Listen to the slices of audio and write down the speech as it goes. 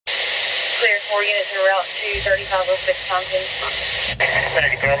Clear 4 units en route to 3506 Tompkins.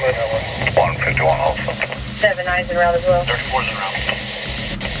 151 also. 79's en route as well. 34's en route.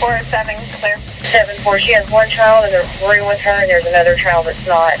 407, clear. 74, she has one child in the room with her, and there's another child that's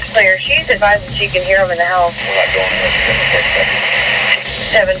not. Clear, she's advised that she can hear them in the house. We're not going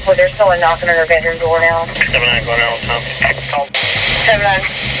there. 74, they're still knocking on her bedroom door now. 79 going out on Tompkins.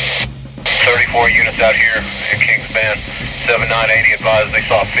 79. 34 units out here in Kings Bend. 7980 advised they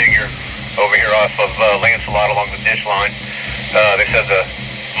saw a figure over here off of Lancelot along the dish line. They said the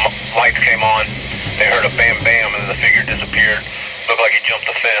lights came on, they heard a bam bam, and then the figure disappeared. Looked like he jumped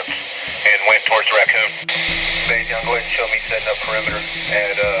the fence and went towards the Raccoon. Baytown, go ahead and show me setting up perimeter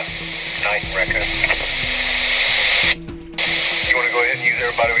at 9th and Raccoon. You want to go ahead and use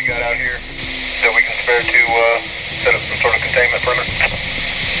everybody we got out here that we can spare to set up some sort of containment perimeter?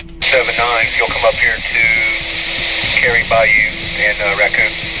 79, you'll come up here to Carry Bayou and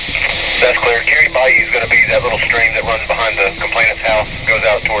Raccoon. That's clear. Carry Bayou is going to be that little stream that runs behind the complainant's house, goes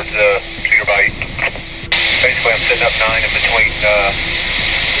out towards Cedar Bayou. Basically, I'm setting up 9 in between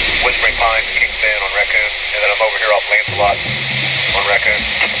Whispering Pines and Kings Bend on Raccoon, and then I'm over here off Lancelot on Raccoon.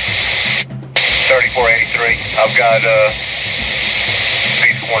 3483, I've got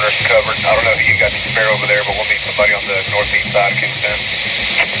these corners covered. I don't know who you got to spare over there, but we'll need somebody on the northeast side of Kings Bend.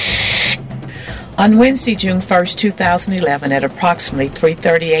 On Wednesday, June 1st, 2011, at approximately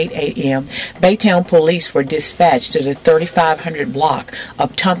 3:38 a.m., Baytown police were dispatched to the 3500 block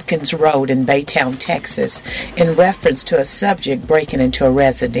of Tompkins Road in Baytown, Texas, in reference to a subject breaking into a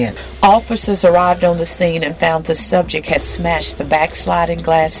residence. Officers arrived on the scene and found the subject had smashed the backsliding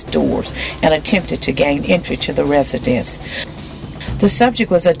glass doors and attempted to gain entry to the residence. The subject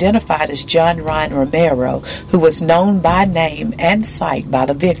was identified as John Ryan Romero, who was known by name and sight by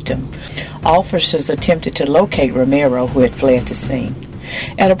the victim. Officers attempted to locate Romero, who had fled the scene.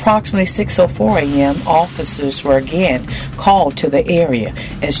 At approximately 6:04 a.m., officers were again called to the area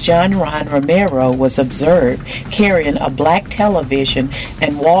as John Ryan Romero was observed carrying a black television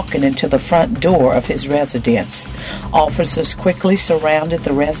and walking into the front door of his residence. Officers quickly surrounded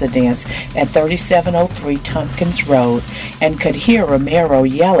the residence at 3703 Tompkins Road and could hear Romero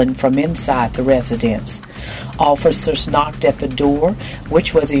yelling from inside the residence. Officers knocked at the door,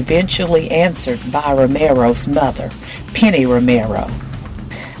 which was eventually answered by Romero's mother, Penny Romero.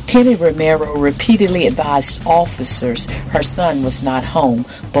 Penny Romero repeatedly advised officers her son was not home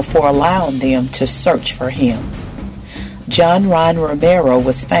before allowing them to search for him. John Ryan Romero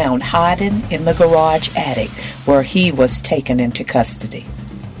was found hiding in the garage attic where he was taken into custody.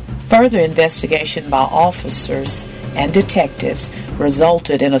 Further investigation by officers and detectives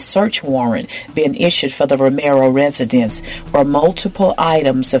resulted in a search warrant being issued for the Romero residence where multiple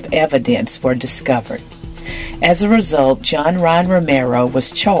items of evidence were discovered. As a result, John Ryan Romero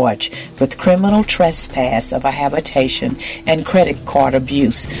was charged with criminal trespass of a habitation and credit card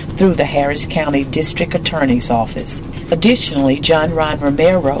abuse through the Harris County District Attorney's Office. Additionally, John Ryan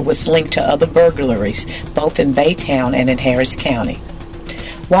Romero was linked to other burglaries, both in Baytown and in Harris County.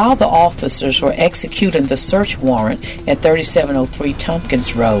 While the officers were executing the search warrant at 3703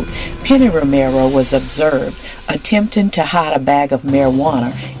 Tompkins Road, Penny Romero was observed attempting to hide a bag of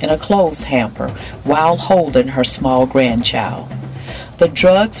marijuana in a clothes hamper while holding her small grandchild. The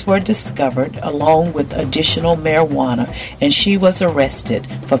drugs were discovered along with additional marijuana, and she was arrested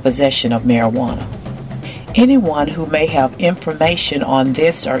for possession of marijuana. Anyone who may have information on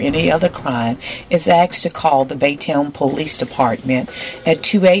this or any other crime is asked to call the Baytown Police Department at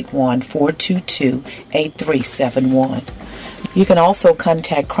 281-422-8371. You can also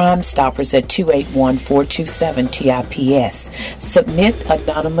contact Crime Stoppers at 281-427-TIPS. Submit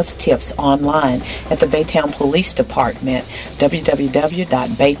anonymous tips online at the Baytown Police Department,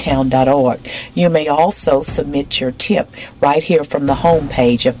 www.baytown.org. You may also submit your tip right here from the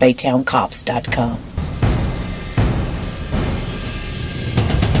homepage of BaytownCops.com.